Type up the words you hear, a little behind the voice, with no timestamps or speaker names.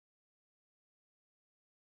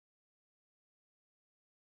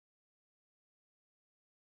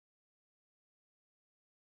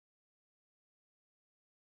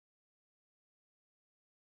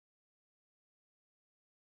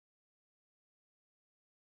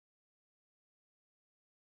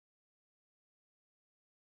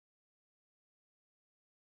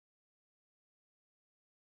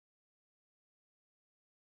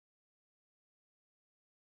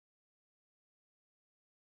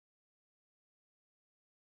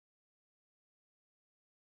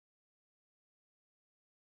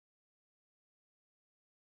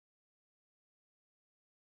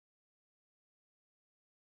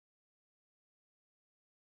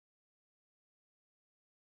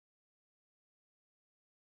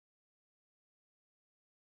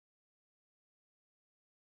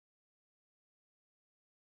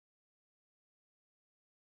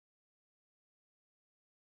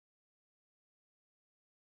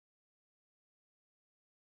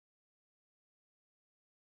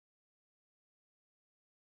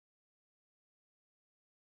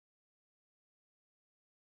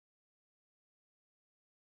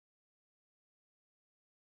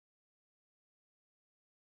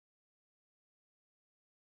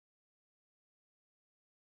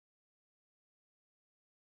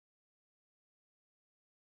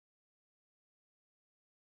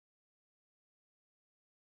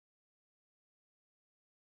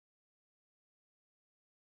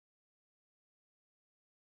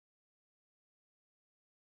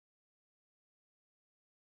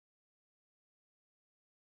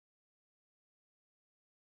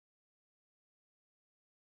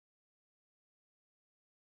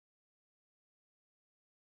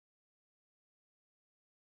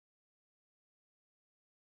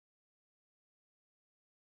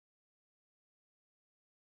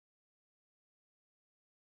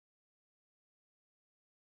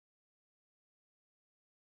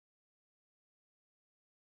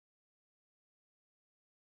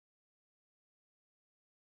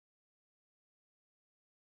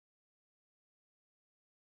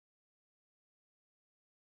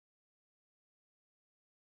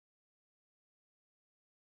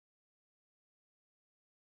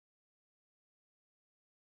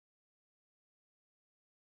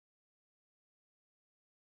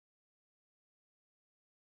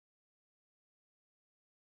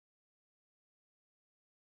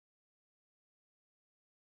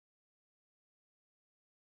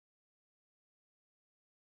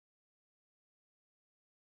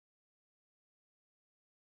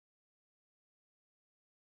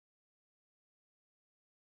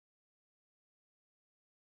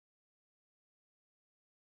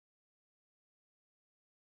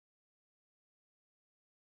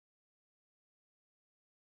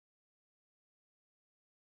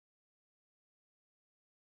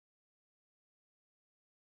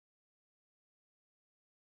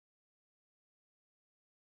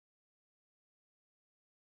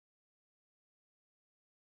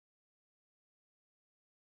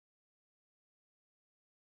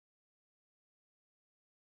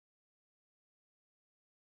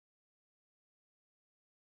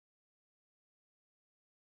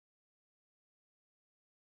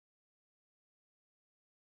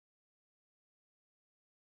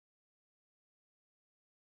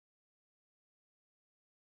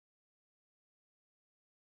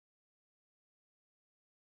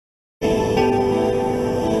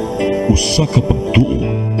Usa ka pagtuo,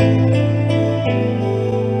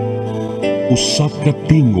 usa ka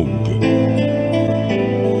tingog,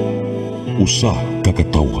 usa ka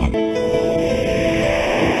katawhan.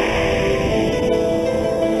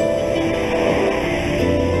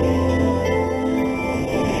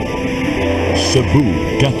 Cebu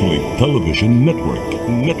Catholic Television Network.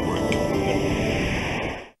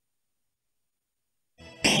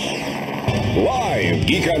 Live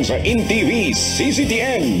gikan sa NTV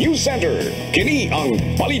CCTN News Center. Kini ang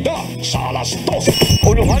balita sa alas 12.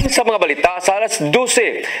 Unuhan sa mga balita sa alas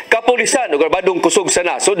 12. Kapulisan ug arbadong kusog sa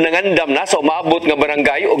nasod nangandam na sa umaabot nga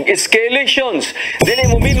barangay og escalations.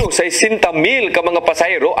 Dili momino sa 60,000 ka mga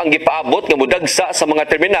pasahero ang gipaabot nga mudagsa sa mga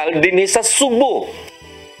terminal dinhi sa Subo.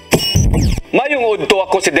 Mayong udto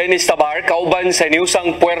ako si Dennis Tabar, kauban sa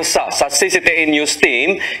Newsang Puwersa sa CCTN News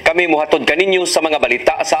Team. Kami muhatod kaninyo sa mga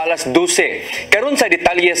balita sa alas 12. Karon sa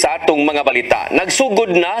detalye sa atong mga balita,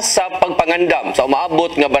 nagsugod na sa pagpangandam sa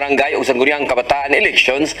umaabot nga barangay ug sangguniang kabataan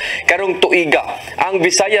elections karong tuiga. Ang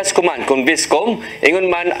Visayas Command kung Viscom,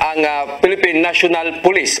 ingon man ang Philippine National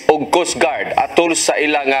Police ug Coast Guard atol sa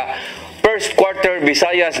ilang First Quarter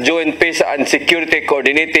Visayas Joint Peace and Security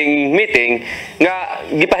Coordinating Meeting nga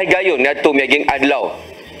gipahigayon ngadto miaging adlaw.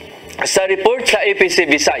 Sa report sa APC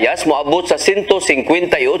Visayas, moabot sa 158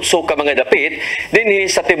 ka mga dapit dinhi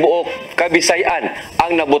sa tibuok Kabisayan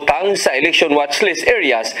ang nabutang sa election watchlist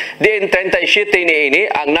areas, diin 37 niini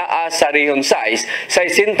ang naa sa Region 6,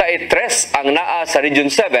 63 ang naa sa Region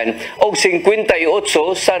 7 ug 58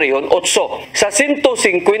 sa Region 8. Sa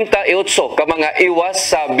 158 ka mga iwas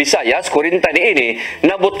sa Visayas, 40 niini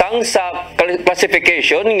nabutang sa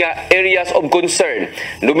classification nga areas of concern.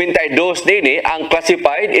 92 dinhi ang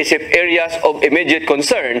classified isip areas of immediate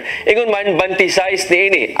concern, ingon man 26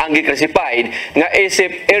 niini ang gi-classified nga isip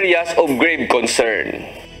areas of grave concern.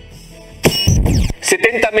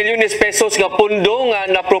 70 milyones pesos nga pundo nga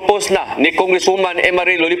na-propose na ni Congresswoman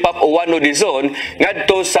Emery Lollipop Uwano Dizon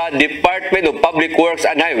ngadto sa Department of Public Works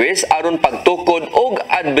and Highways aron pagtukod og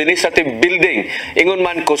administrative building, ingon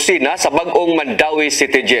man kusina sa bag-ong Mandawi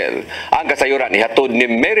City Jail. Ang kasayuran ihatod ni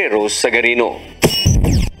Mary Rose Sagarino.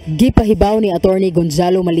 Gipahibaw ni Attorney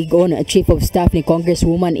Gonzalo Maligon, Chief of Staff ni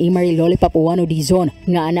Congresswoman Emery Lollipop Uwano Dizon,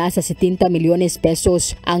 nga anaa sa 70 milyones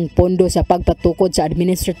pesos ang pondo sa pagpatukod sa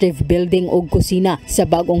administrative building ug kusina sa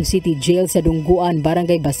bagong City Jail sa Dungguan,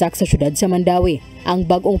 Barangay Basak sa syudad sa Mandawi. Ang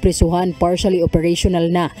bagong prisuhan partially operational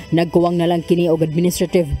na. Nagkuwang na lang kini og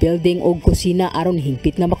administrative building ug kusina aron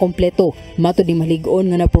hingpit nga makompleto. Matud ni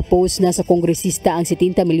Maligon nga na-propose na sa kongresista ang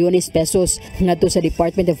 70 milyones pesos ngadto sa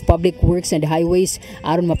Department of Public Works and Highways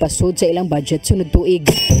aron mapasud sa ilang budget sunod tuig.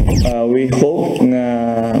 We hope nga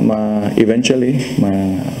eventually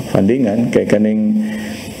ma-fundingan kay kaning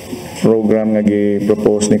program nga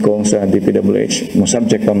gi-propose ni Kong sa DPWH mo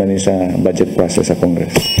subject pa man sa budget process sa Congress.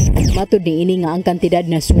 Matud ni ini nga ang kantidad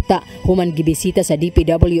na suta human gibisita sa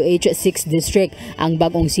DPWH 6th District ang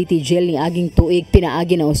bagong City Jail ni aging tuig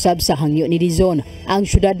pinaagi na usab sa hangyo ni Dizon. Ang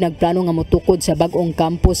syudad nagplano nga motukod sa bagong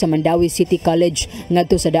campus sa Mandawi City College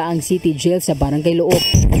ngadto sa daang City Jail sa Barangay Luok.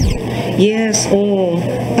 Yes,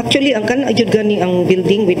 actually ang kan ajud gani ang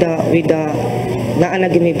building with the naa na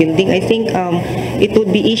gimi building. I think it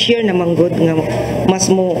would be easier na manggod nga mas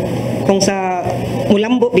mo kung sa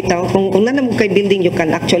mulambo bitaw kung nanamo kay building you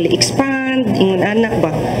can actually expand ingon ana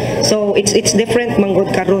ba. So it's different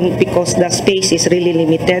manggod karon because the space is really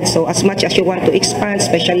limited. So as much as you want to expand,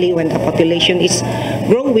 especially when the population is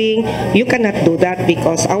growing, you cannot do that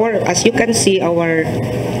because as you can see our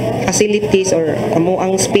facilities or amo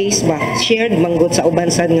ang space ba shared manggod sa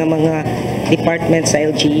uban sad nga mga department sa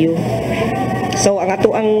LGU. So ang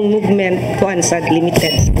ato ang movement kuan sad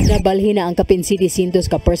limited. Nabalhin na ang kapin City Sintos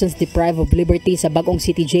ka persons deprived of liberty sa bagong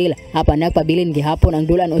City Jail apan nagpabilin gihapon ang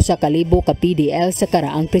dulan usa ka libo ka PDL sa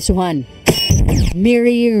karaang prisuhan.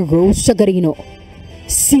 Mary Rose Sagarino,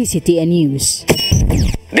 CCTN News.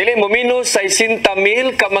 Dili momino sa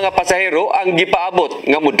 60,000 ka mga pasahero ang gipaabot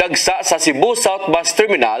nga mudagsa sa Cebu South Bus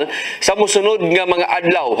Terminal sa mosunod nga mga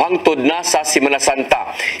adlaw hangtod na sa Semana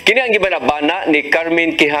Santa. Kini ang gibanabana ni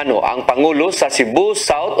Carmen Quijano, ang pangulo sa Cebu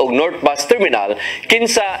South ug North Bus Terminal,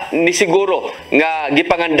 kinsa ni siguro nga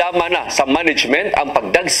gipangandama na sa management ang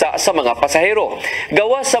pagdagsa sa mga pasahero.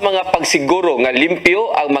 Gawas sa mga pagsiguro nga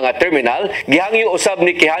limpyo ang mga terminal, gihangyo usab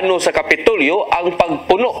ni Quijano sa Kapitolyo ang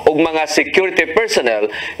pagpuno og mga security personnel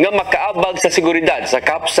nga makaabag sa seguridad sa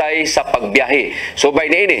kapsay sa pagbiyahe. Subay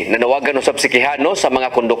niini nanawagan usab si Quijano sa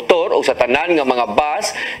mga konduktor o sa tanan nga mga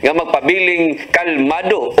bus nga magpabiling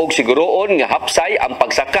kalmado og siguroon nga hapsay ang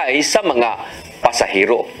pagsakay sa mga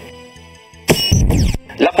pasahero.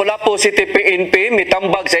 Lapu-Lapu City PNP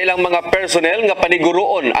mitambag sa ilang mga personnel nga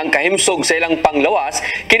paniguroon ang kahimsog sa ilang panglawas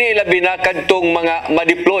kini ilabi na kadtong mga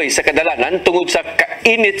madeploy sa kadalanan tungod sa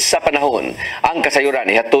kainit sa panahon. Ang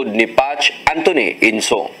kasayuran ihatod ni Patch Anthony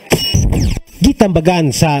Inso.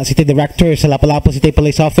 Gitambagan sa City Director sa Lapu-Lapu City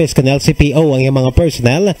Police Office kan LCPO ang iyang mga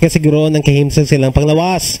personnel kasi siguro ng kahimsog silang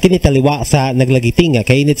panglawas kinitaliwa sa naglagiting nga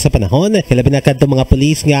kainit sa panahon hilabi na kadto mga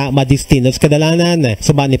pulis nga madistinos kadalanan.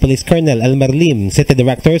 Suba ni Police Colonel Elmer Lim, City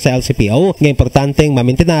Director sa LCPO, nga importanteng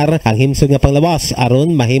mamintinar ang himsog nga panglawas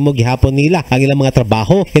aron mahimo gihapon nila ang ilang mga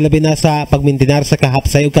trabaho hilabi na sa pagmintinar sa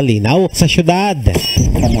kahapsay ug kalinaw sa syudad.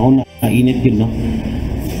 Panahon na init yun, no?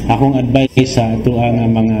 Akong advice sa ato ang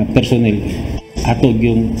mga personnel ato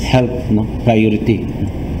yung health, no, priority.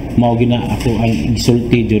 Mao gina ako ang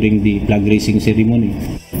isulti during the flag raising ceremony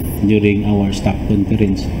during our staff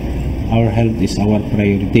conference. Our health is our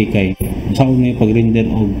priority kay sa una pag-render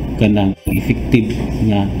og kanang effective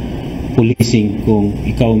nga policing kung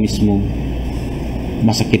ikaw mismo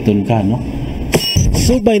masakiton ka, no?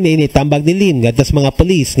 Subay ni initambag ni Lim ngadto sa mga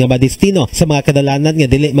pulis nga madistino sa mga kadalanan nga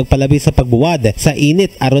dili magpalabi sa pagbuwad sa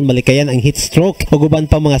init aron malikayan ang heat stroke ug uban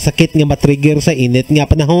pa mga sakit nga matrigger sa init nga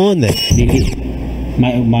panahon.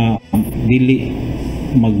 Dili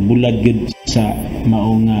magbulad gud sa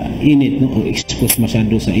mao nga init, no, o expose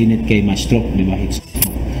masyado sa init kay ma-stroke, di ba? Heat stroke.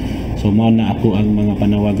 So mao na ako ang mga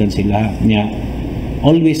panawagan sila niya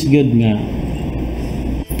always good nga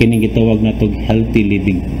kining gitawag natog healthy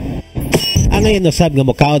living. Ang ngayon usab nga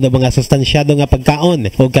mukaon ang mga sustansyado nga pagkaon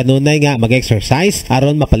o kanunay nga mag-exercise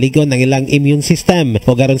aron mapaligon ang ilang immune system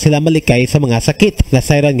o aron sila malikay sa mga sakit.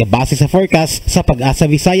 Nasayran nga base sa forecast sa Pag-asa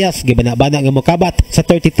Visayas gibanabana nga mokabat sa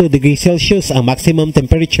 32 degrees Celsius ang maximum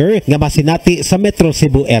temperature nga masinati sa Metro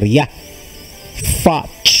Cebu area.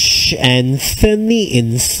 Fotch and Anthony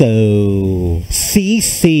Inso,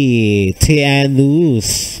 CCTN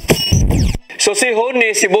News. Susihon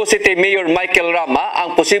ni Cebu City Mayor Michael Rama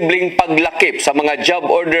ang posibleng paglakip sa mga job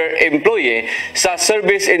order employee sa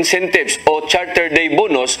service incentives o charter day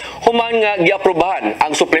bonus human nga giaprobahan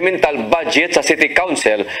ang supplemental budget sa City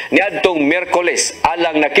Council niadtong Miyerkules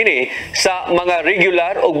alang na kini sa mga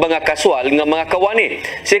regular o mga kasual nga mga kawani.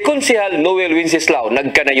 Si Konsehal Noel Wenceslao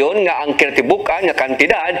nagkanayon nga ang kinatibukan nga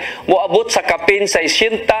kantidad moabot sa kapin sa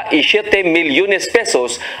 67 milyones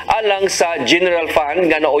pesos alang sa General Fund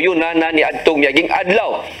nga nauyuna na niadtong yaging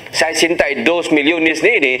adlaw. Sa 62 milyones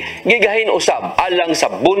niini gigahin usab alang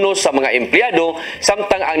sa bonus sa mga empleyado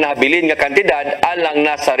samtang ang nahabilin nga kantidad alang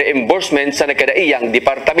na sa reimbursement sa nakadaiyang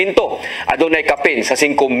departamento. Adunay kapin sa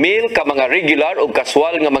 5,000 ka mga regular o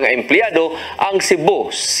kaswal nga mga empleyado ang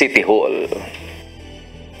Cebu City Hall.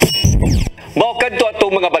 Maukad to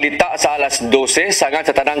atong mga balita sa alas 12 sangad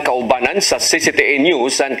sa tanang kaubanan sa CCTN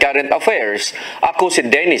News and Current Affairs. Ako si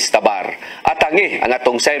Dennis Tabar. Atangi ang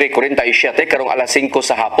atong Sayre 47 karong alas 5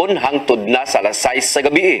 sa hapon hangtod na sa alas 6 sa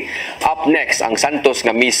gabi. Up next ang Santos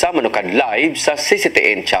nga misa manukad live sa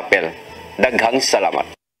CCTN Chapel. Daghang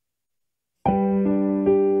salamat.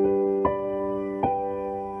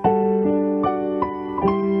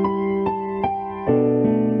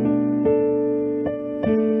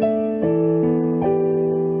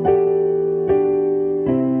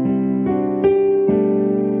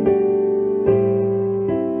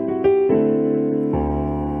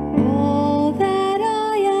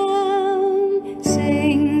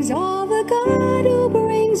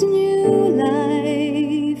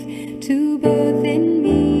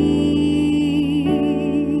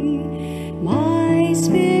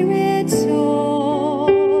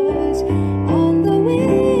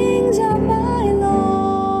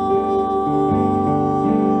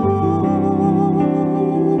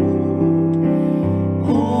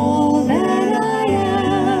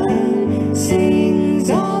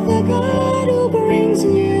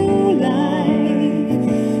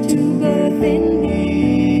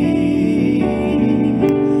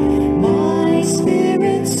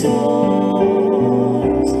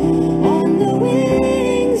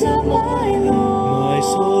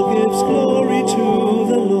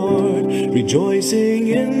 Rejoicing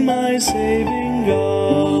in my saving God.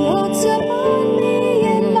 Who looks upon me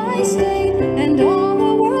in my state, and all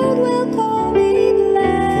the world will call me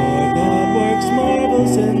blessed. For God works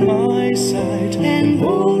marvels in my sight, and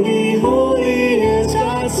holy, holy is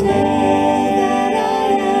God's name. That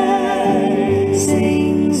I am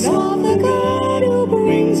sings of the God who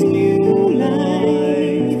brings new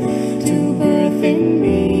life to birth in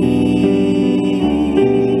me.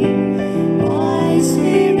 My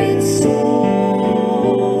spirit soars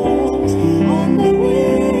on the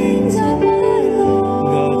wings of my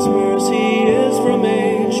Lord. God's mercy is from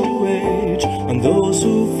age to age on those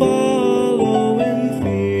who follow in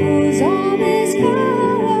fear.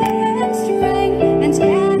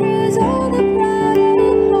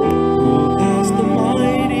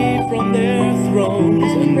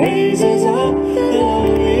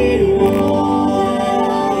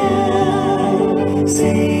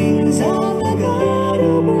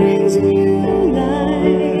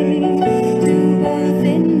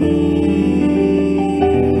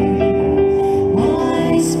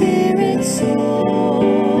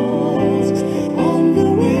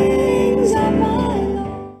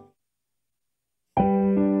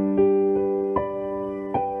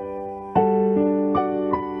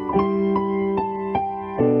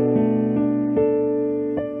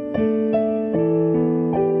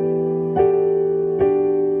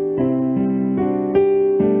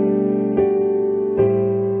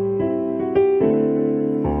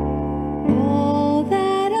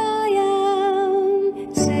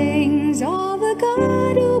 Sings of a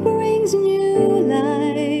God who brings new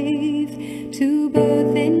life to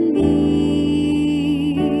birth in me.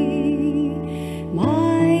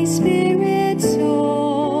 My spirit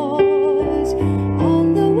soars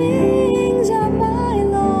on the wings of my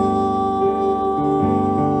Lord.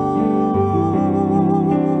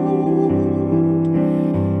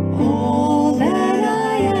 All that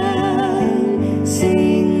I am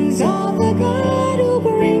sings of the God who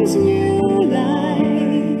brings new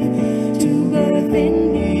life to birth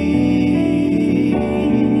in me.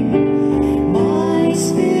 My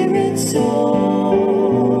spirit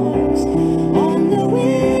soars on the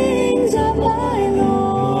wings of my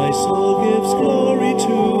Lord. My soul gives glory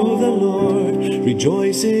to the Lord,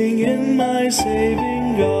 rejoicing in my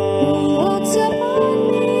saving Who God. walks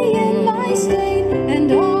upon me in my state,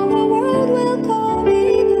 and all the world will call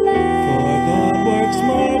me blessed. For God works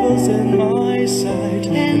marvels in my sight,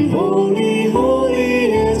 And holy,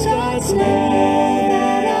 holy is God's name.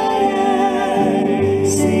 That I am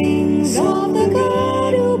sings of the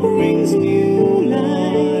God who brings new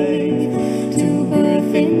life to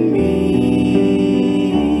birth in me.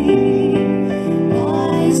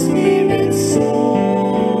 My spirit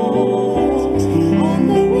soars on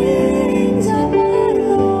the wings of my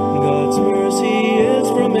Lord. God's mercy is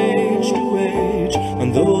from age to age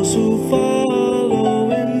on those who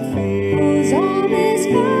follow in fear. Whose arm is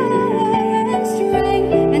power and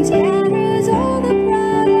strength, and scatters all the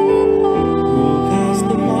proud of Who heart, cast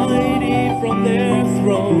the mighty from their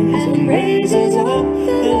thrones and raises up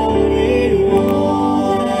the lowly one.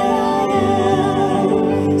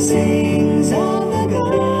 Sings of the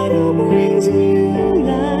God who brings new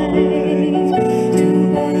life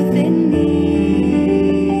to birth in me.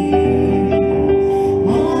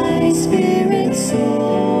 My spirit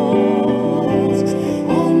soars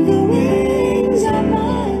on the wings of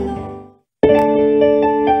my Lord.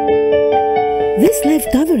 This live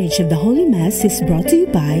coverage of the Holy Mass is brought to you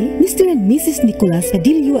by Mr. and Mrs. Nicolas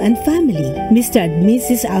Cadillo and family, Mr. and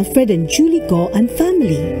Mrs. Alfred and Julie Go and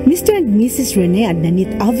family, Mr. and Mrs. Rene and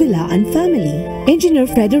Nanit Avila and family, Engineer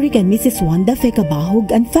Frederick and Mrs. Wanda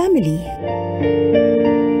Fekabahog and family.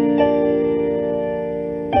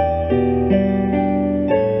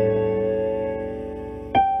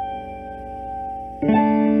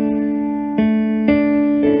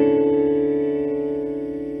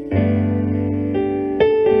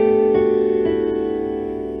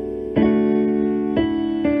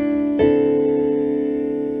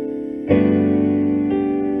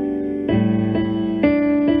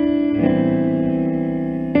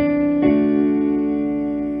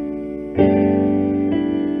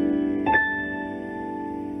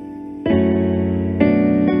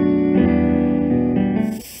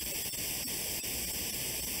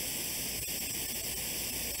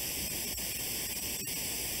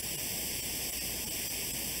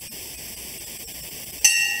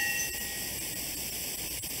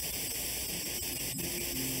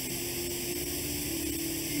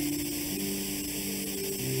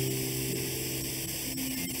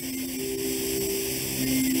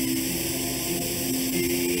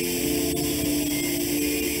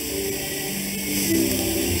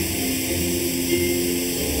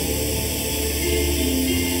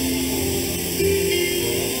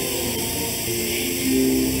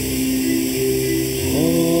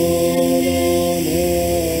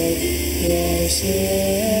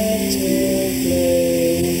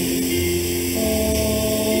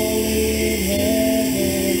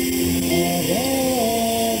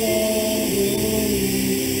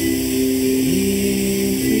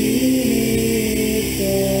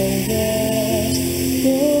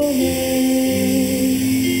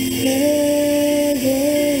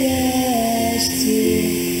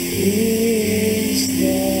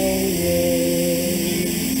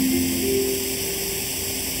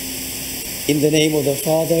 In the name of the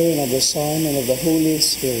Father, and of the Son, and of the Holy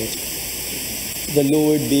Spirit, the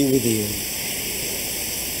Lord be with you.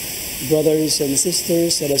 Brothers and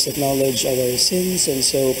sisters, let us acknowledge our sins and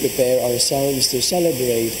so prepare ourselves to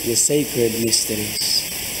celebrate the sacred mysteries.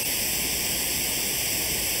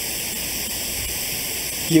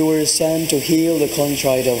 You were sent to heal the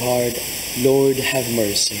contrite of heart. Lord, have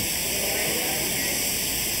mercy.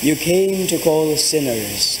 You came to call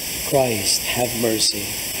sinners. Christ, have mercy.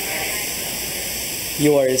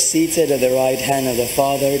 You are seated at the right hand of the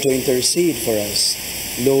Father to intercede for us.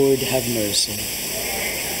 Lord, have mercy.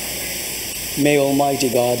 May Almighty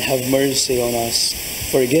God have mercy on us,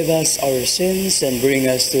 forgive us our sins, and bring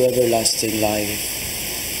us to everlasting life.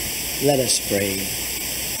 Let us pray.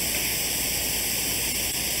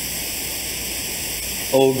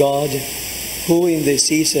 O God, who in this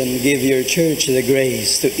season give your church the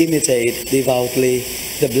grace to imitate devoutly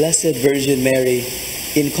the Blessed Virgin Mary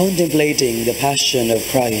in contemplating the passion of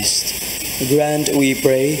Christ. Grant, we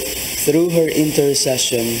pray, through her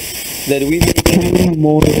intercession, that we may cling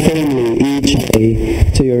more firmly each day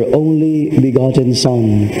to your only begotten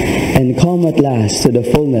Son, and come at last to the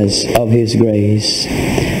fullness of his grace,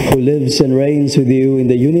 who lives and reigns with you in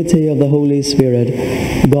the unity of the Holy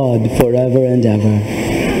Spirit, God, forever and ever.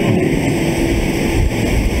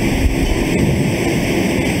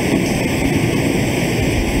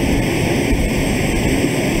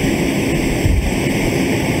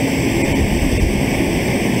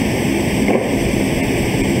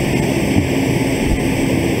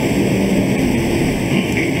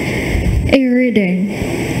 A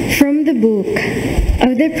reading from the book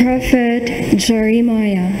of the prophet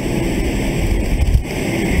Jeremiah.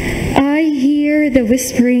 I hear the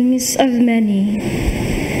whisperings of many.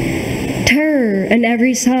 Terror on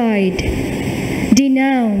every side.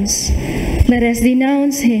 Denounce, let us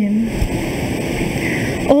denounce him.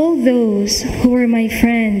 All those who were my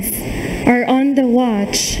friends are on the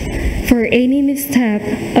watch for any misstep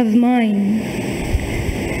of mine.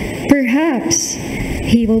 Perhaps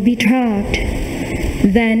he will be trapped.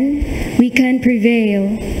 Then we can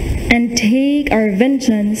prevail and take our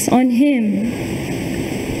vengeance on him.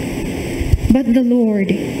 But the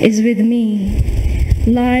Lord is with me,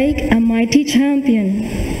 like a mighty champion.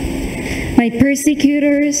 My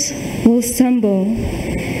persecutors will stumble.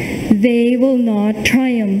 They will not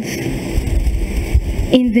triumph.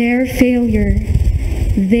 In their failure,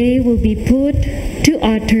 they will be put to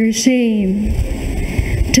utter shame,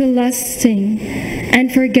 to lasting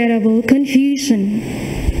and forgettable confusion.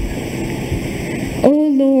 O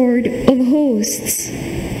Lord of hosts,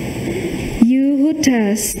 you who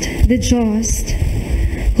test the just,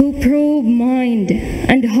 who probe mind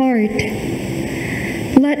and heart,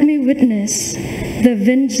 let me witness the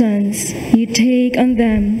vengeance you take on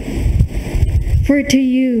them. For to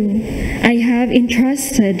you I have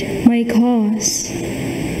entrusted my cause.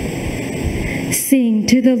 Sing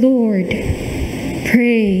to the Lord.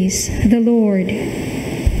 Praise the Lord.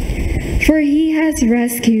 For he has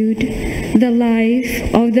rescued the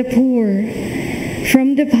life of the poor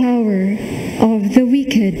from the power of the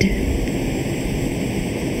wicked.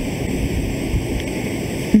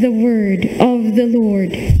 The word of the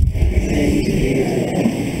Lord.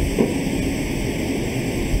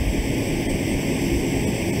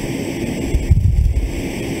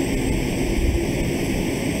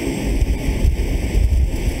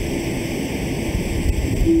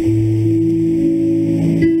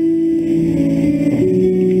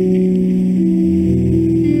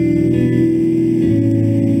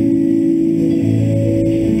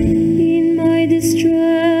 In my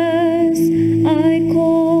distress, I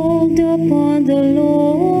called upon the Lord,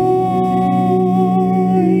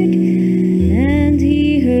 and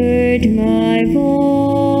he heard my voice.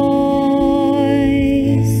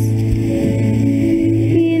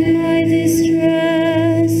 In my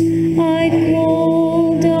distress, I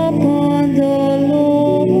called upon the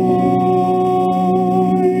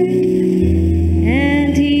Lord,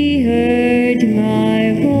 and he heard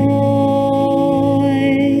my voice.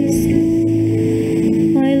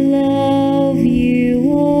 I love you,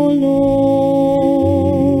 O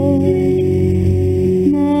Lord,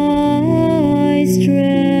 my strength.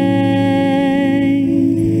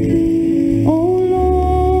 O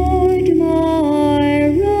Lord, my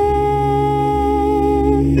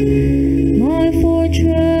rock, my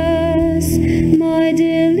fortress, my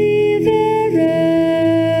deliverer.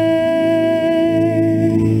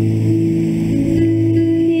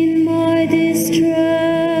 In my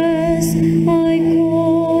distress, I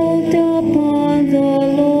called upon the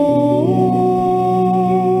Lord,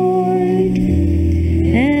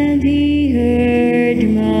 and he heard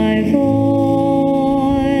my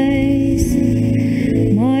voice.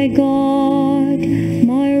 My God,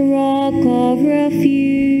 my rock of refuge,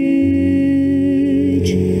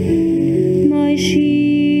 my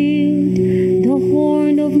shield, the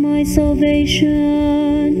horn of my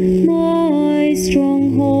salvation, my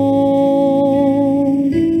stronghold.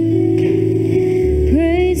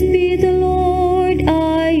 Praise be the Lord,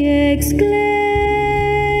 I exclaim,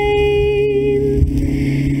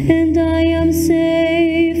 and I am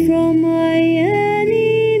safe from my enemies.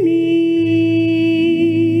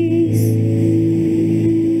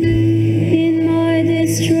 In my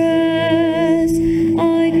distress,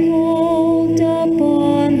 I called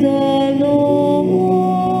upon the Lord,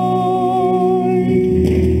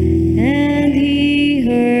 and he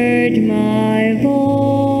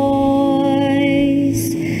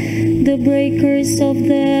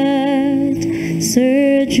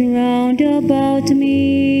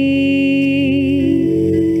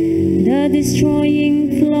The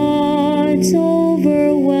destroying floods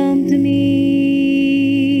overwhelmed me.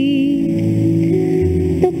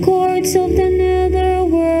 The cords of the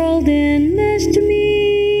netherworld enmeshed me.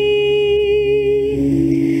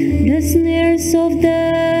 The snares of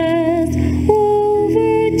death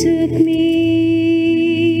overtook me.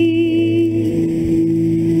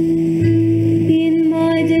 In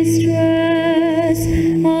my distress,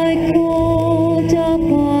 I called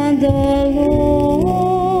upon the Lord,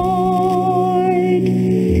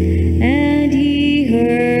 and He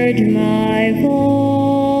heard my voice.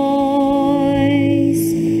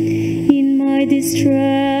 In my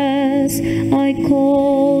distress, I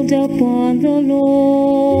called upon the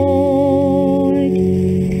Lord,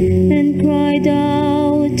 and cried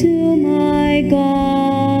out to my God.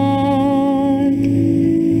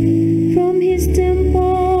 From His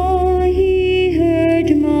temple He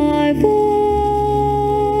heard my voice,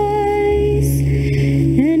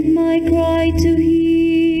 and my cry to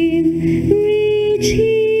Him reached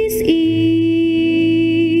His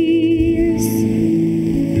ears.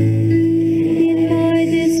 In my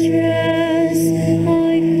distress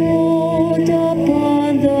I called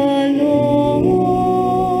upon the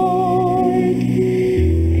Lord,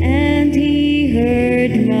 and He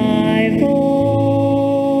heard my voice.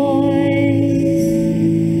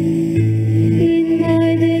 In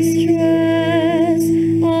my distress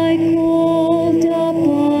I called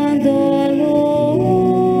upon the Lord,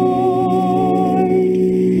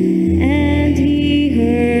 and He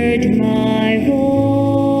heard my voice.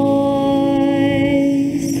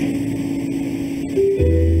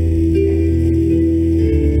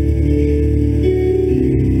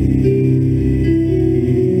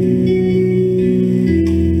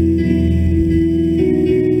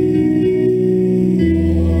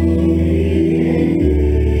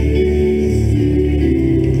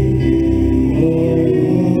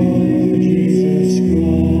 Jesus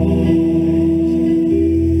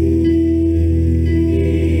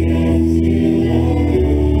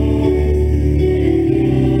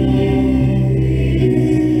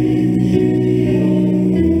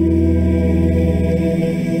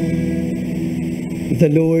The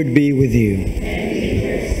Lord be with you.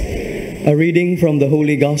 A reading from the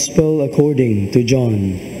Holy Gospel according to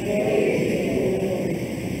John.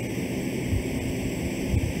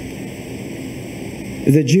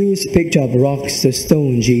 The Jews picked up rocks to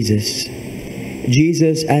stone Jesus.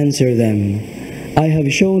 Jesus answered them, I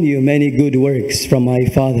have shown you many good works from my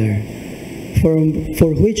Father.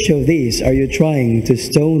 For which of these are you trying to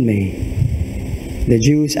stone me? The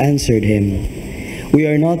Jews answered him, We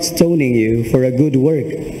are not stoning you for a good work,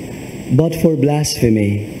 but for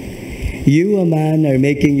blasphemy. You, a man, are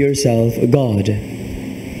making yourself God.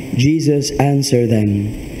 Jesus answered them,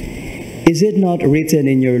 Is it not written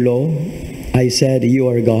in your law, I said you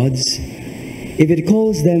are gods? If it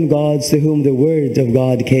calls them gods to whom the word of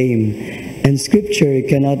God came, and scripture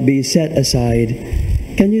cannot be set aside,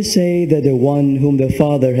 can you say that the one whom the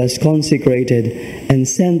Father has consecrated and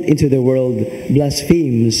sent into the world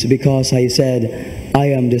blasphemes because I said, I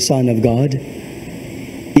am the Son of God?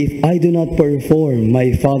 If I do not perform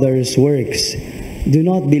my Father's works, do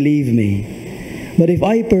not believe me. But if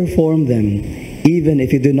I perform them, even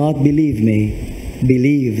if you do not believe me,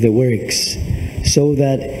 believe the works, so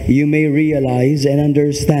that you may realize and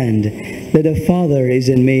understand that the Father is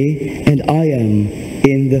in me and I am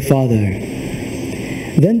in the Father.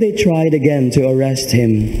 Then they tried again to arrest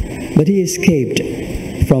him, but he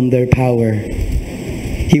escaped from their power.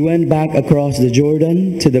 He went back across the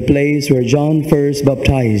Jordan to the place where John first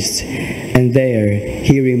baptized, and there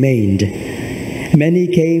he remained. Many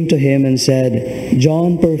came to him and said,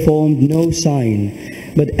 John performed no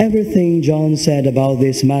sign, but everything John said about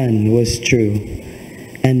this man was true.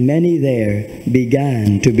 And many there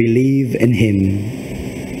began to believe in him.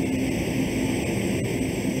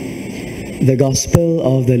 The Gospel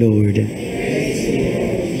of the Lord.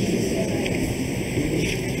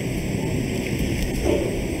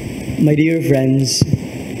 My dear friends,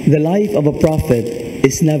 the life of a prophet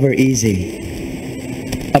is never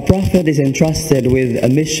easy. A prophet is entrusted with a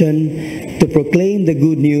mission to proclaim the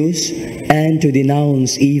good news and to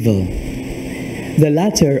denounce evil. The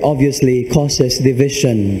latter obviously causes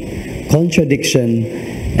division, contradiction,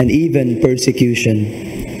 and even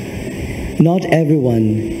persecution. Not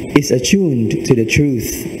everyone is attuned to the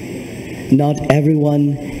truth. Not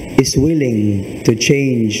everyone is willing to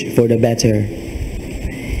change for the better.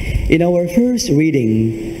 In our first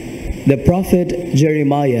reading, the prophet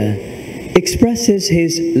Jeremiah expresses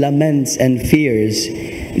his laments and fears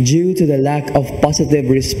due to the lack of positive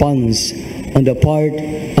response on the part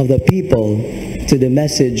of the people to the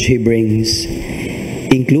message he brings,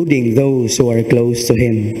 including those who are close to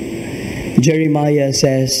him. Jeremiah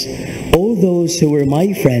says, "All those who were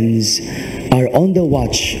my friends are on the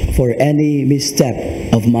watch for any misstep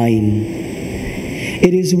of mine."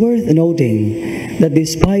 It is worth noting that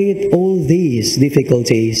despite all these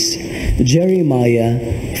difficulties, Jeremiah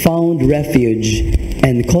found refuge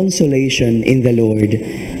and consolation in the Lord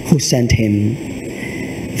who sent him.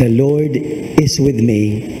 "The Lord is with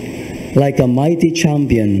me, like a mighty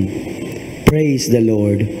champion. Praise the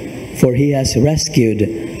Lord, for he has rescued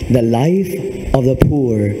the life of the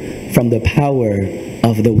poor from the power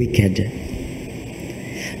of the wicked."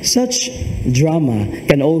 Such drama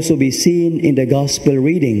can also be seen in the gospel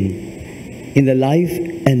reading, in the life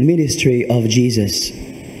and ministry of Jesus.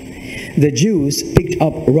 The Jews picked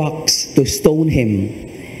up rocks to stone him.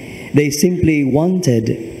 They simply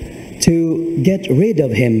wanted to get rid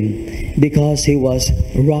of him because he was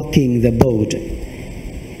rocking the boat.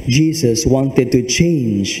 Jesus wanted to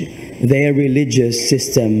change their religious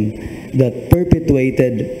system that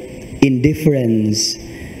perpetuated indifference,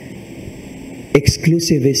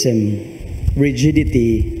 exclusivism,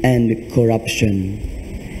 rigidity, and corruption.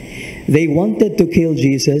 They wanted to kill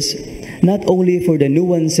Jesus not only for the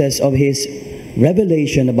nuances of his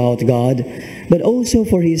revelation about God, but also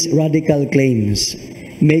for his radical claims,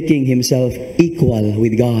 making himself equal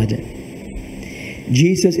with God.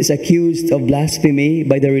 Jesus is accused of blasphemy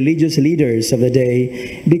by the religious leaders of the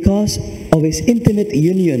day because of his intimate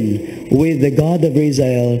union with the God of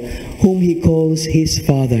Israel, whom he calls his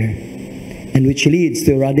Father, and which leads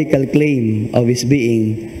to a radical claim of his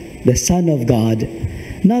being the Son of God,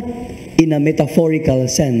 not in a metaphorical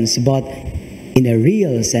sense, but in a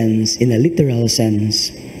real sense, in a literal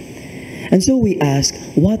sense. And so we ask,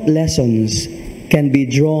 what lessons can be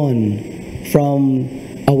drawn from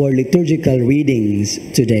our liturgical readings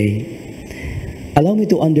today? Allow me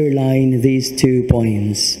to underline these 2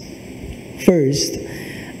 points. First,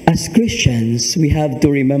 as Christians, we have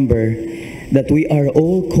to remember that we are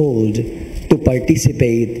all called to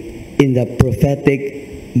participate in the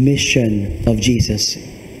prophetic mission of Jesus.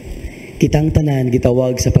 Kitang tanan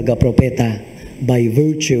gitawag sa pagapropeta by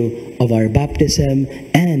virtue of our baptism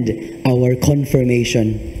and our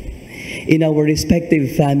confirmation. In our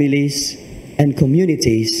respective families and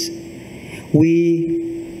communities,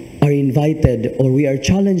 we are invited, or we are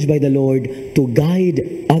challenged by the Lord to guide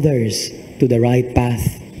others to the right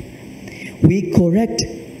path. We correct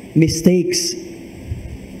mistakes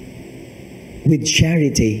with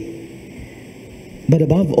charity, but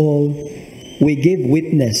above all, we give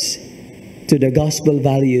witness to the gospel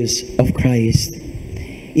values of Christ.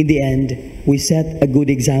 In the end, we set a good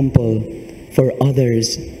example for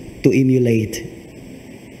others to emulate.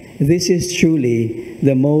 This is truly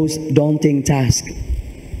the most daunting task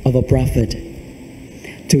of a prophet,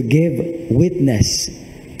 to give witness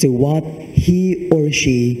to what he or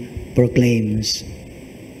she proclaims.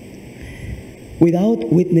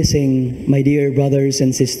 Without witnessing, my dear brothers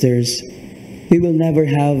and sisters, we will never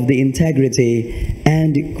have the integrity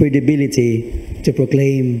and credibility to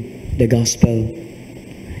proclaim the gospel.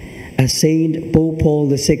 As Saint Pope Paul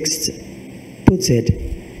VI puts it,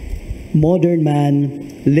 modern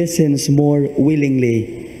man listens more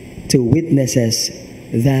willingly to witnesses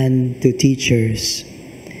than to teachers.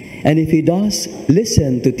 And if he does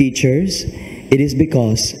listen to teachers, it is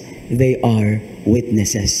because they are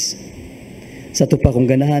witnesses. Sa tupa kung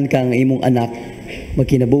ganahan kang imong anak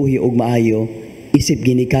magkinabuhi og maayo, isip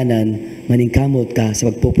ginikanan maningkamot ka sa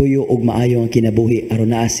pagpupuyo og maayo ang kinabuhi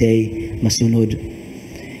aron naa say masunod.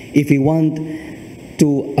 If we want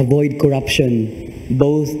to avoid corruption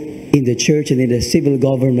both in the church and in the civil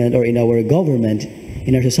government or in our government,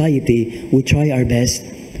 in our society, we try our best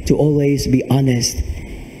to always be honest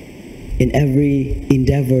in every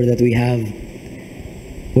endeavor that we have,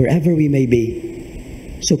 wherever we may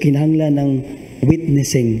be. So kinahanglan ng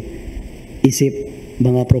witnessing isip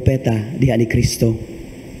mga propeta diha ni Kristo.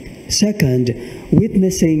 Second,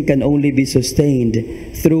 witnessing can only be sustained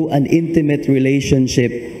through an intimate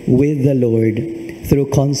relationship with the Lord through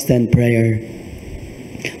constant prayer.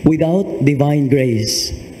 Without divine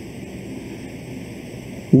grace,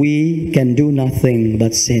 we can do nothing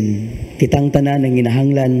but sin. Kitang tanan ang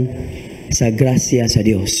ginahanglan sa grasya sa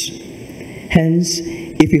Dios. Hence,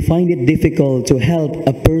 if you find it difficult to help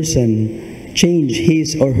a person change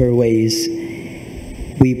his or her ways,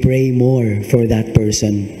 we pray more for that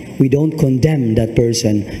person. We don't condemn that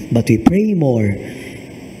person, but we pray more.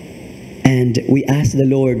 And we ask the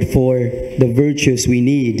Lord for the virtues we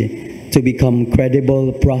need to become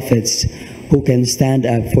credible prophets who can stand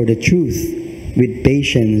up for the truth with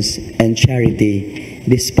patience and charity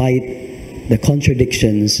despite the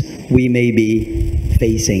contradictions we may be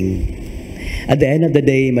facing. At the end of the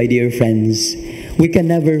day, my dear friends, we can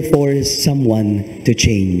never force someone to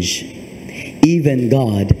change. Even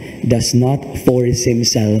God does not force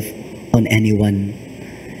himself on anyone.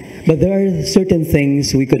 But there are certain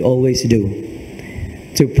things we could always do.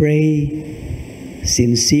 To pray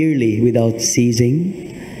sincerely without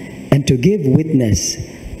ceasing, and to give witness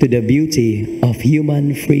to the beauty of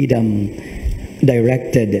human freedom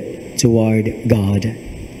directed toward God.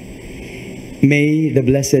 May the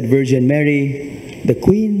Blessed Virgin Mary, the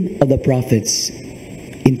Queen of the Prophets,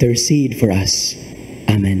 intercede for us.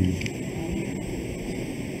 Amen.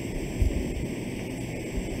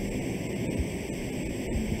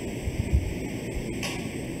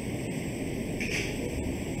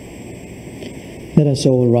 Let us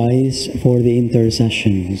all rise for the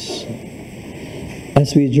intercessions.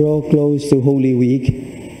 As we draw close to Holy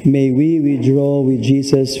Week, may we withdraw with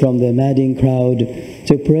Jesus from the madding crowd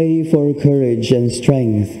to pray for courage and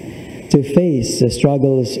strength to face the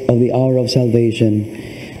struggles of the hour of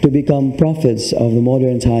salvation, to become prophets of the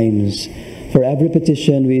modern times. For every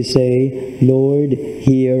petition we say, Lord,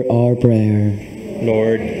 hear our prayer.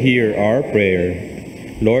 Lord, hear our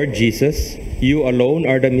prayer. Lord Jesus, you alone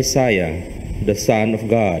are the Messiah, the Son of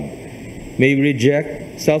God. May we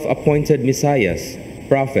reject self-appointed messiahs,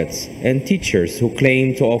 prophets, and teachers who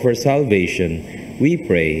claim to offer salvation, we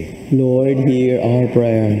pray. Lord, hear our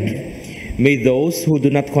prayer. May those who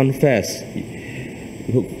do not confess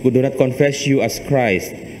you as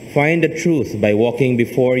Christ find the truth by walking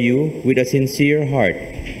before you with a sincere heart,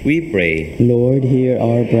 we pray. Lord, hear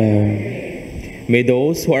our prayer. May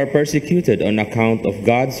those who are persecuted on account of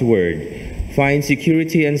God's word find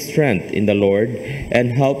security and strength in the Lord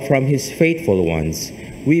and help from his faithful ones,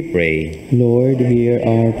 we pray. Lord, hear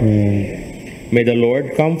our prayer. May the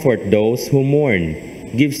Lord comfort those who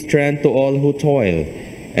mourn, give strength to all who toil,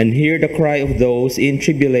 and hear the cry of those in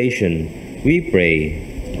tribulation, we pray.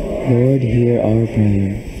 Lord, hear our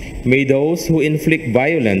prayer. May those who inflict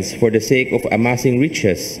violence for the sake of amassing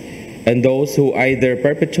riches, and those who either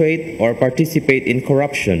perpetuate or participate in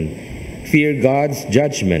corruption, fear God's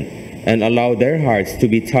judgment and allow their hearts to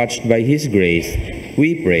be touched by his grace,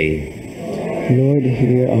 we pray. Lord,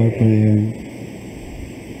 hear our prayer.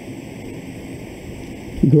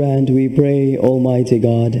 Grant, we pray, Almighty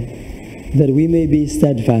God, that we may be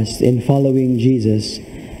steadfast in following Jesus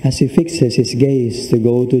as he fixes his gaze to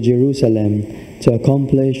go to Jerusalem to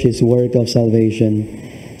accomplish his work of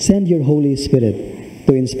salvation. Send your Holy Spirit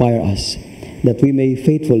to inspire us, that we may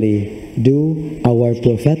faithfully do our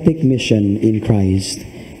prophetic mission in Christ.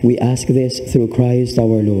 We ask this through Christ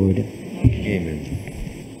our Lord. Amen.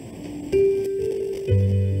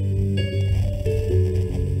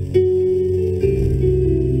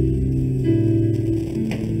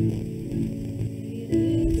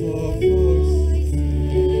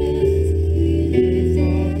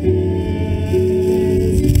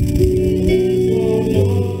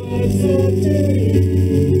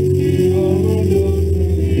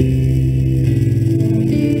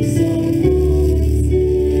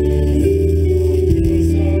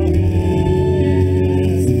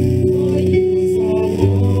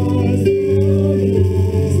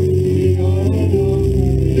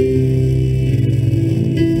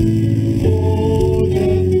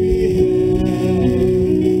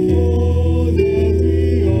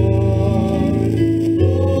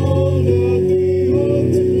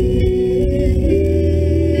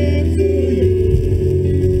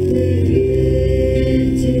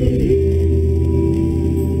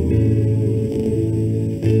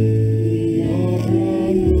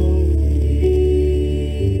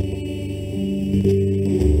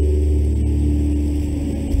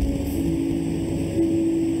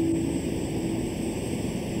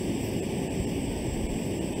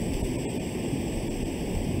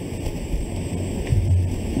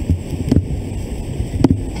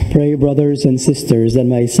 Pray, brothers and sisters, that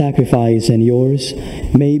my sacrifice and yours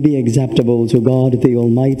may be acceptable to God the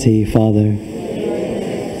Almighty Father.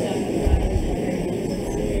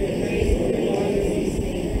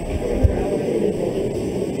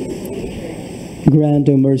 Grant,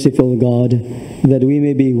 O merciful God, that we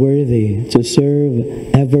may be worthy to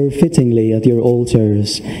serve ever fittingly at your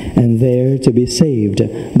altars, and there to be saved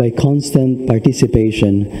by constant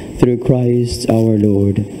participation through Christ our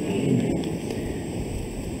Lord.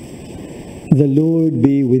 The Lord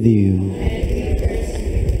be with you.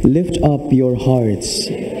 Lift up your hearts.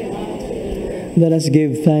 Let us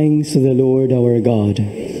give thanks to the Lord our God.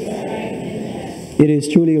 It is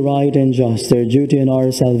truly right and just, our duty and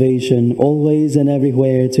our salvation, always and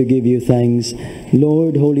everywhere to give you thanks,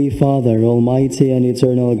 Lord, Holy Father, Almighty and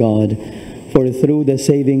Eternal God, For through the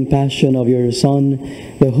saving passion of your Son,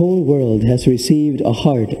 the whole world has received a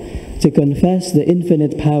heart to confess the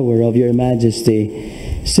infinite power of your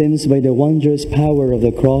majesty, since by the wondrous power of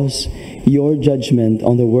the cross, your judgment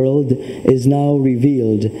on the world is now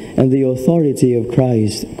revealed, and the authority of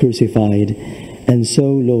Christ crucified. And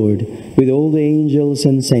so, Lord, with all the angels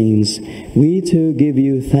and saints, we too give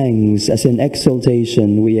you thanks as in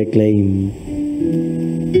exaltation we acclaim.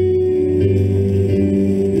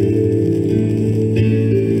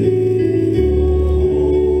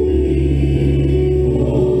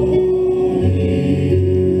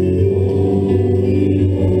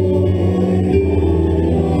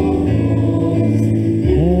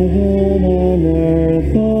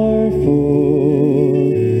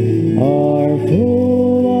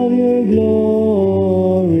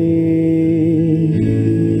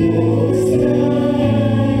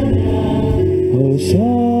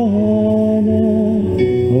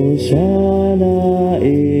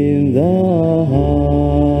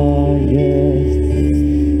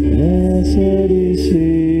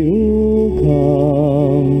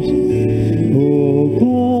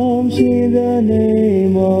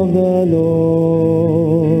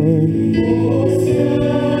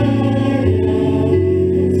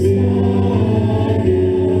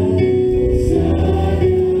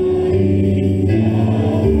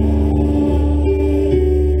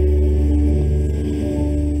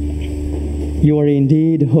 You are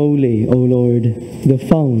indeed holy, O Lord, the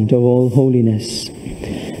fount of all holiness.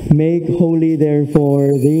 Make holy,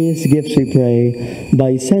 therefore, these gifts, we pray,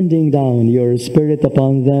 by sending down your Spirit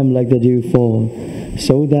upon them like the dewfall,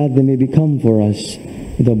 so that they may become for us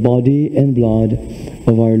the body and blood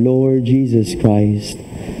of our Lord Jesus Christ.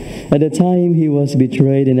 At the time he was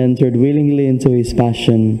betrayed and entered willingly into his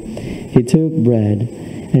passion, he took bread,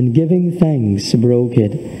 and giving thanks, broke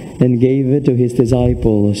it, and gave it to his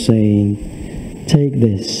disciples, saying, "Take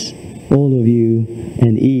this, all of you,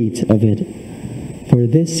 and eat of it, for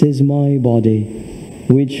this is my body,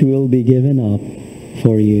 which will be given up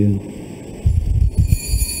for you."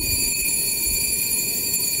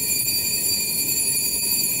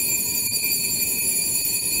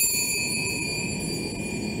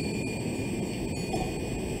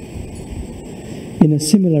 In a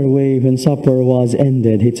similar way, when supper was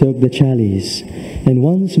ended, he took the chalice, and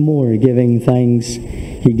once more giving thanks,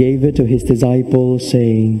 he gave it to his disciples,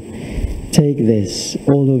 saying, "Take this,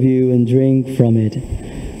 all of you, and drink from it,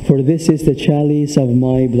 for this is the chalice of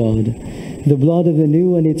my blood, the blood of the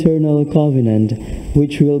new and eternal covenant,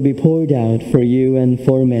 which will be poured out for you and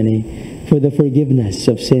for many, for the forgiveness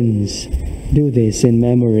of sins. Do this in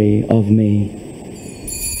memory of me."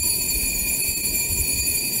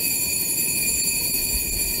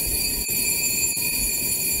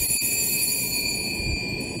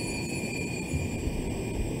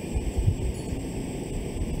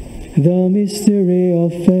 The mystery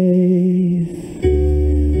of faith.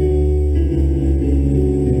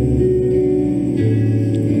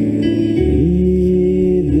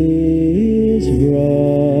 Eat this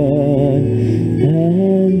bread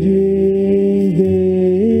and drink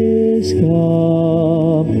this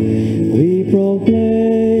cup. We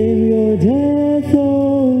proclaim your death, O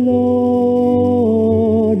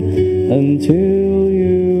Lord, until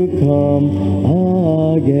you come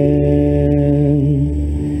again.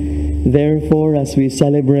 Therefore, as we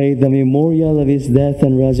celebrate the memorial of his death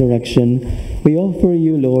and resurrection, we offer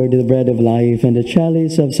you, Lord, the bread of life and the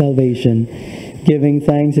chalice of salvation, giving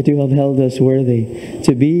thanks that you have held us worthy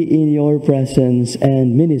to be in your presence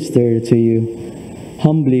and minister to you.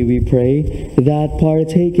 Humbly we pray that,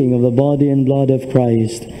 partaking of the body and blood of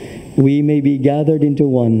Christ, we may be gathered into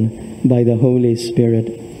one by the Holy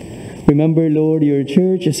Spirit. Remember, Lord, your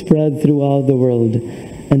church spread throughout the world,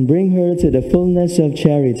 and bring her to the fullness of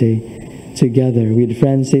charity, together with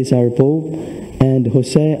Francis our Pope, and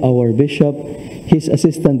Jose our Bishop, his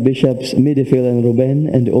assistant bishops Midifil and Ruben,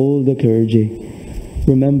 and all the clergy.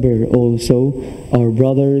 Remember also our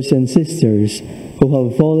brothers and sisters who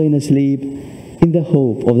have fallen asleep in the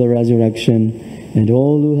hope of the resurrection, and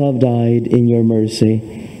all who have died in your mercy.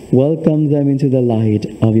 Welcome them into the light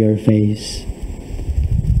of your face.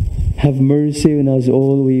 Have mercy on us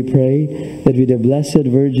all, we pray, that with the Blessed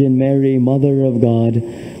Virgin Mary, Mother of God,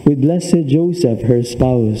 with blessed Joseph, her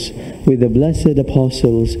spouse, with the blessed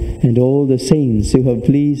apostles, and all the saints who have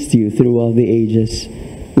pleased you throughout the ages,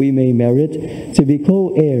 we may merit to be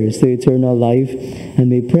co-heirs to eternal life, and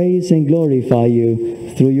may praise and glorify you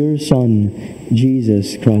through your Son,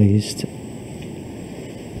 Jesus Christ.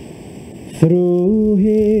 Through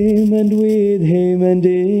him, and with him, and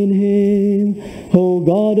in him, O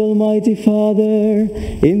God, Almighty Father,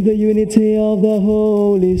 in the unity of the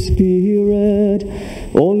Holy Spirit,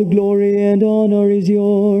 all glory and honor is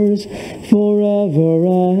yours forever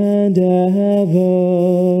and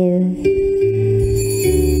ever.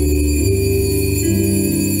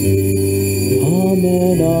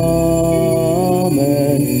 Amen,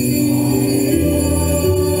 amen.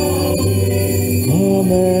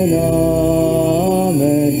 Amen,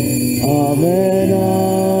 amen. Amen,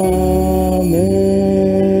 amen.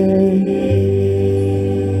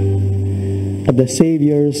 At the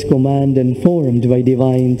Savior's command, informed by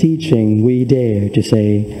divine teaching, we dare to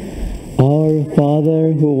say, Our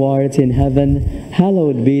Father who art in heaven,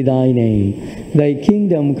 hallowed be thy name. Thy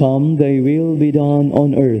kingdom come, thy will be done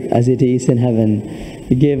on earth as it is in heaven.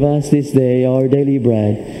 Give us this day our daily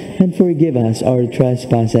bread, and forgive us our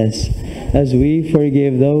trespasses, as we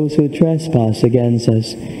forgive those who trespass against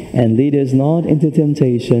us. And lead us not into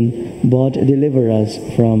temptation, but deliver us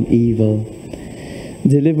from evil.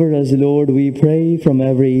 Deliver us, Lord, we pray, from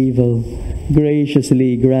every evil.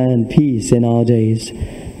 Graciously grant peace in our days,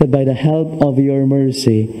 that by the help of your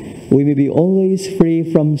mercy we may be always free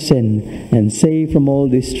from sin and safe from all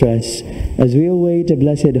distress, as we await the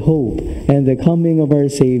blessed hope and the coming of our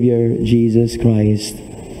Savior, Jesus Christ.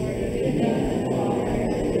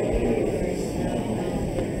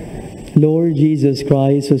 Lord Jesus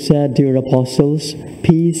Christ, who said to your apostles,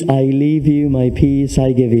 Peace I leave you, my peace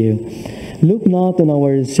I give you. Look not on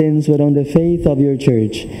our sins, but on the faith of your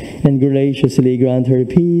church, and graciously grant her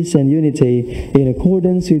peace and unity in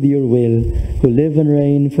accordance with your will, who live and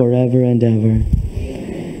reign forever and ever.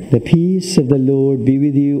 The peace of the Lord be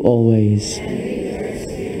with you always.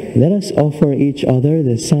 Let us offer each other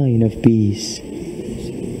the sign of peace.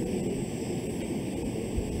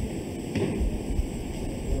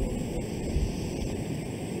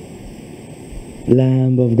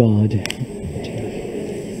 Lamb of God,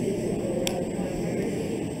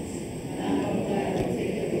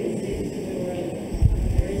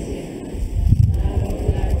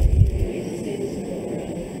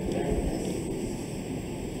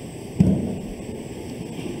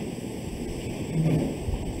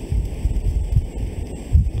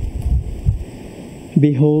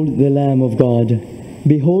 behold the Lamb of God.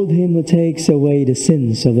 Behold him who takes away the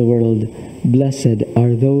sins of the world. Blessed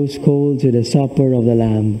are those called to the supper of the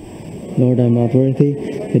Lamb. Lord, I am not worthy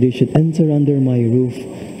that you should enter under my roof,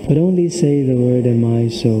 but only say the word and my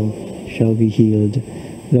soul shall be healed.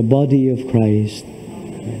 The body of Christ.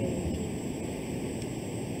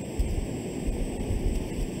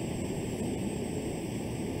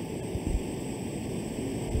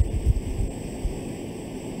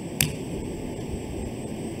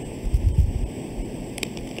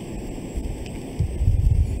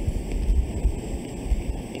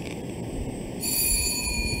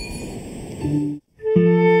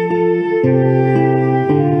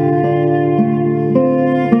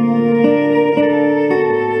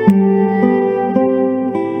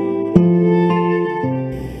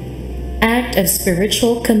 Act of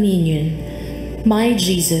Spiritual Communion. My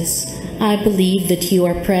Jesus, I believe that you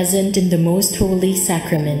are present in the most holy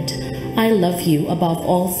sacrament. I love you above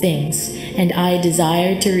all things, and I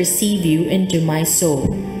desire to receive you into my soul.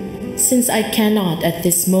 Since I cannot at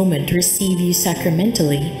this moment receive you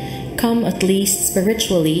sacramentally, come at least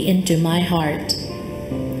spiritually into my heart.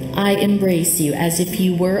 I embrace you as if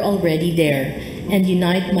you were already there, and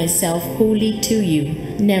unite myself wholly to you.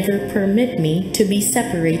 Never permit me to be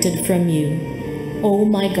separated from you. O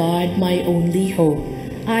my God, my only hope,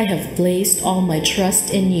 I have placed all my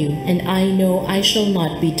trust in you, and I know I shall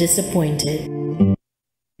not be disappointed.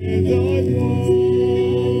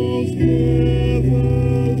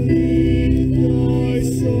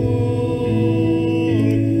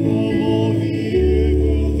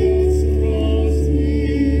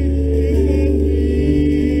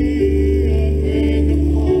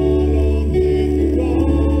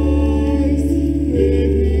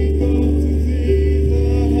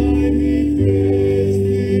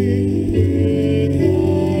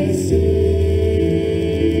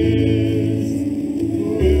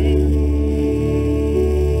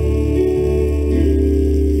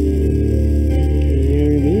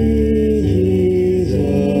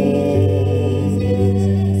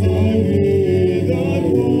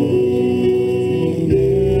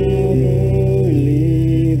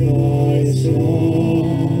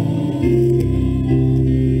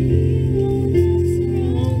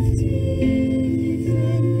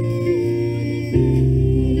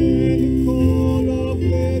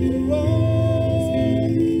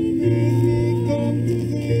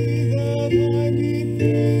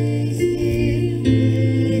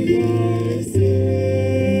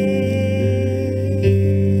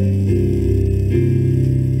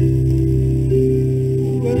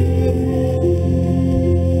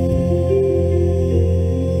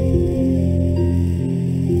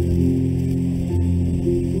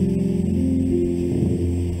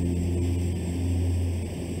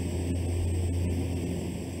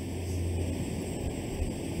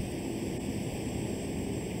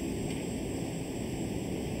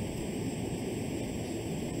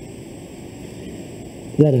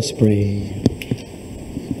 Let us pray.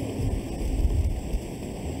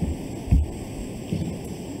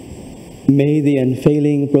 May the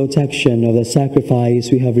unfailing protection of the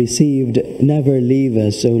sacrifice we have received never leave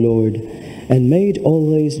us, O Lord, and may it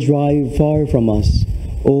always drive far from us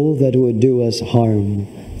all that would do us harm.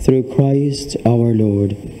 Through Christ our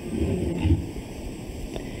Lord.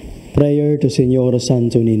 Prayer to Señor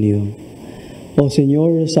Santo Niño. O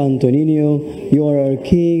Señor Santo Niño, you are our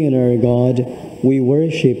King and our God. We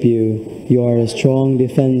worship you. You are a strong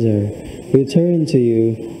defender. We turn to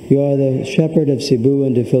you. You are the shepherd of Cebu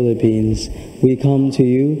and the Philippines. We come to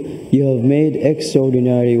you. You have made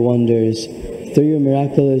extraordinary wonders. Through your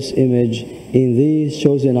miraculous image in these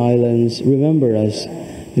chosen islands, remember us.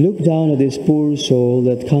 Look down at this poor soul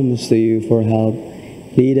that comes to you for help.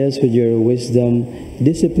 Lead us with your wisdom.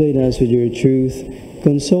 Discipline us with your truth.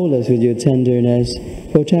 Console us with your tenderness.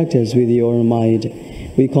 Protect us with your might.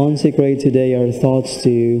 We consecrate today our thoughts to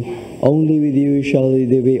you. Only with you shall they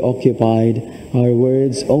be occupied. Our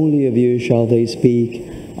words, only of you shall they speak.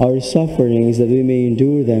 Our sufferings, that we may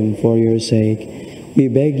endure them for your sake. We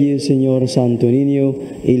beg you, Señor Santo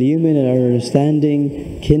Niño, illumine our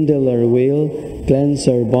understanding, kindle our will, cleanse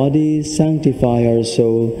our bodies, sanctify our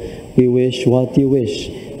soul. We wish what you wish,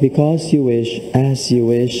 because you wish,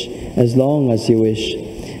 as long as you wish.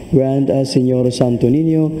 Grant us, Señor Santo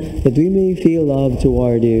Niño, that we may feel love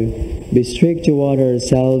toward you. Be strict toward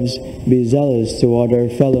ourselves, be zealous toward our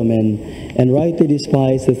fellow men, and rightly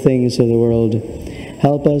despise the things of the world.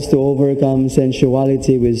 Help us to overcome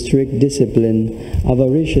sensuality with strict discipline,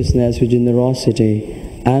 avariciousness with generosity,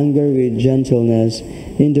 anger with gentleness,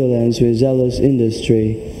 indolence with zealous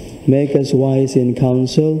industry. Make us wise in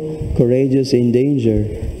counsel, courageous in danger,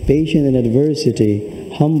 patient in adversity,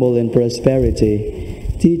 humble in prosperity.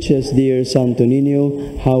 Teach us, dear Santo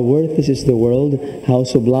Niño, how worthless is the world, how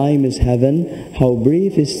sublime is heaven, how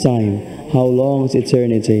brief is time, how long is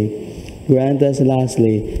eternity. Grant us,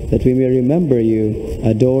 lastly, that we may remember you,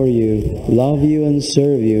 adore you, love you, and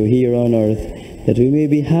serve you here on earth, that we may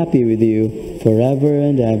be happy with you forever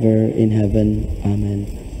and ever in heaven. Amen.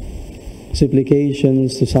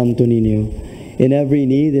 Supplications to Santo Niño. In every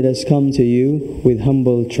need it has come to you with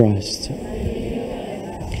humble trust.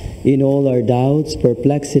 In all our doubts,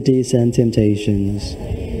 perplexities, and temptations.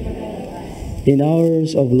 In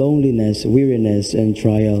hours of loneliness, weariness, and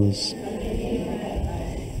trials.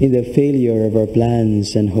 In the failure of our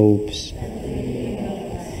plans and hopes.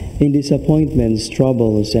 In disappointments,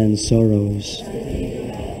 troubles, and sorrows.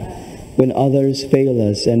 When others fail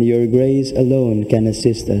us and your grace alone can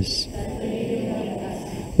assist us.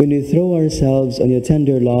 When we throw ourselves on your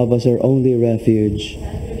tender love as our only refuge.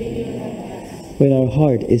 When our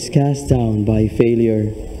heart is cast down by failure.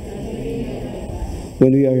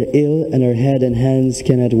 When we are ill and our head and hands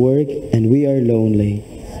cannot work and we are lonely.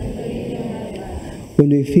 When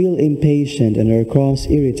we feel impatient and our cross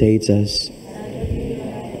irritates us.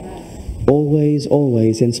 Always,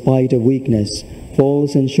 always, in spite of weakness,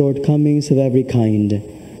 faults and shortcomings of every kind.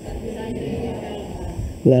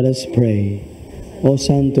 Let us pray. O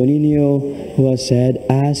Santo Niño, who has said,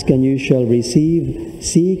 ask and you shall receive,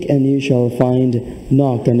 seek and you shall find,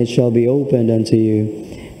 knock and it shall be opened unto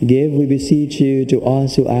you. Give, we beseech you, to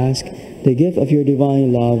us who ask, the gift of your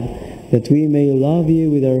divine love, that we may love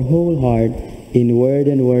you with our whole heart, in word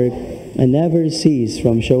and work, and never cease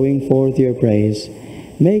from showing forth your praise.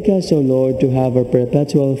 Make us, O Lord, to have a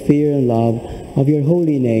perpetual fear and love of your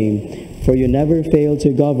holy name, for you never fail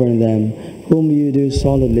to govern them, whom you do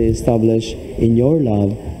solidly establish in your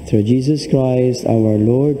love, through Jesus Christ our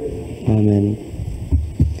Lord. Amen.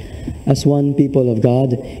 As one people of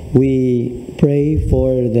God, we pray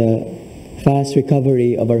for the fast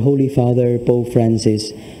recovery of our Holy Father, Pope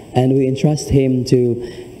Francis, and we entrust him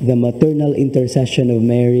to the maternal intercession of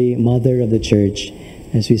Mary, Mother of the Church,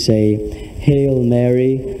 as we say, Hail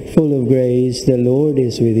Mary, full of grace, the Lord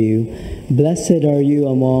is with you. Blessed are you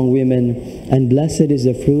among women, and blessed is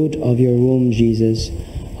the fruit of your womb, Jesus.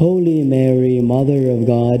 Holy Mary, Mother of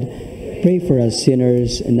God, pray for us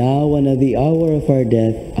sinners, now and at the hour of our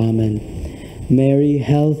death. Amen. Mary,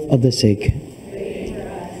 health of the sick.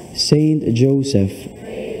 Saint Joseph.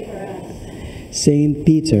 Saint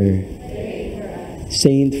Peter.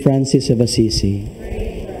 Saint Francis of Assisi.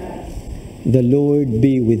 The Lord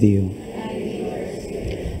be with you.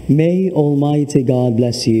 May Almighty God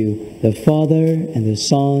bless you, the Father, and the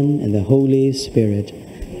Son, and the Holy Spirit.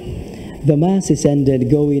 The Mass is ended.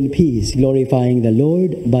 Go in peace, glorifying the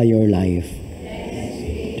Lord by your life.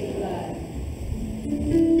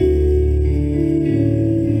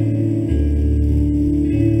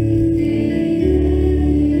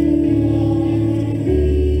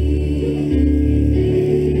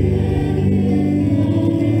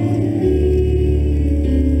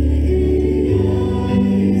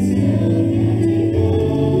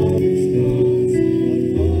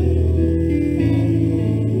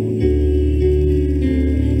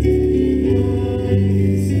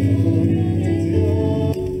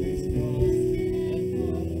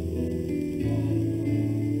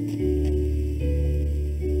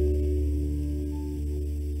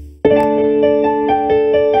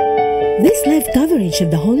 Live coverage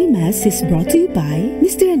of the Holy Mass is brought to you by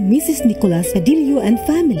Mr. and Mrs. Nicolas Adilio and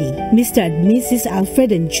family, Mr. and Mrs.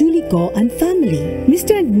 Alfred and Julie Go and family,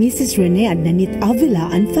 Mr. and Mrs. Rene Adnanit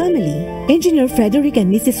Avila and family, Engineer Frederick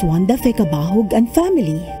and Mrs. Wanda Fekabahog and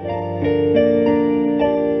family.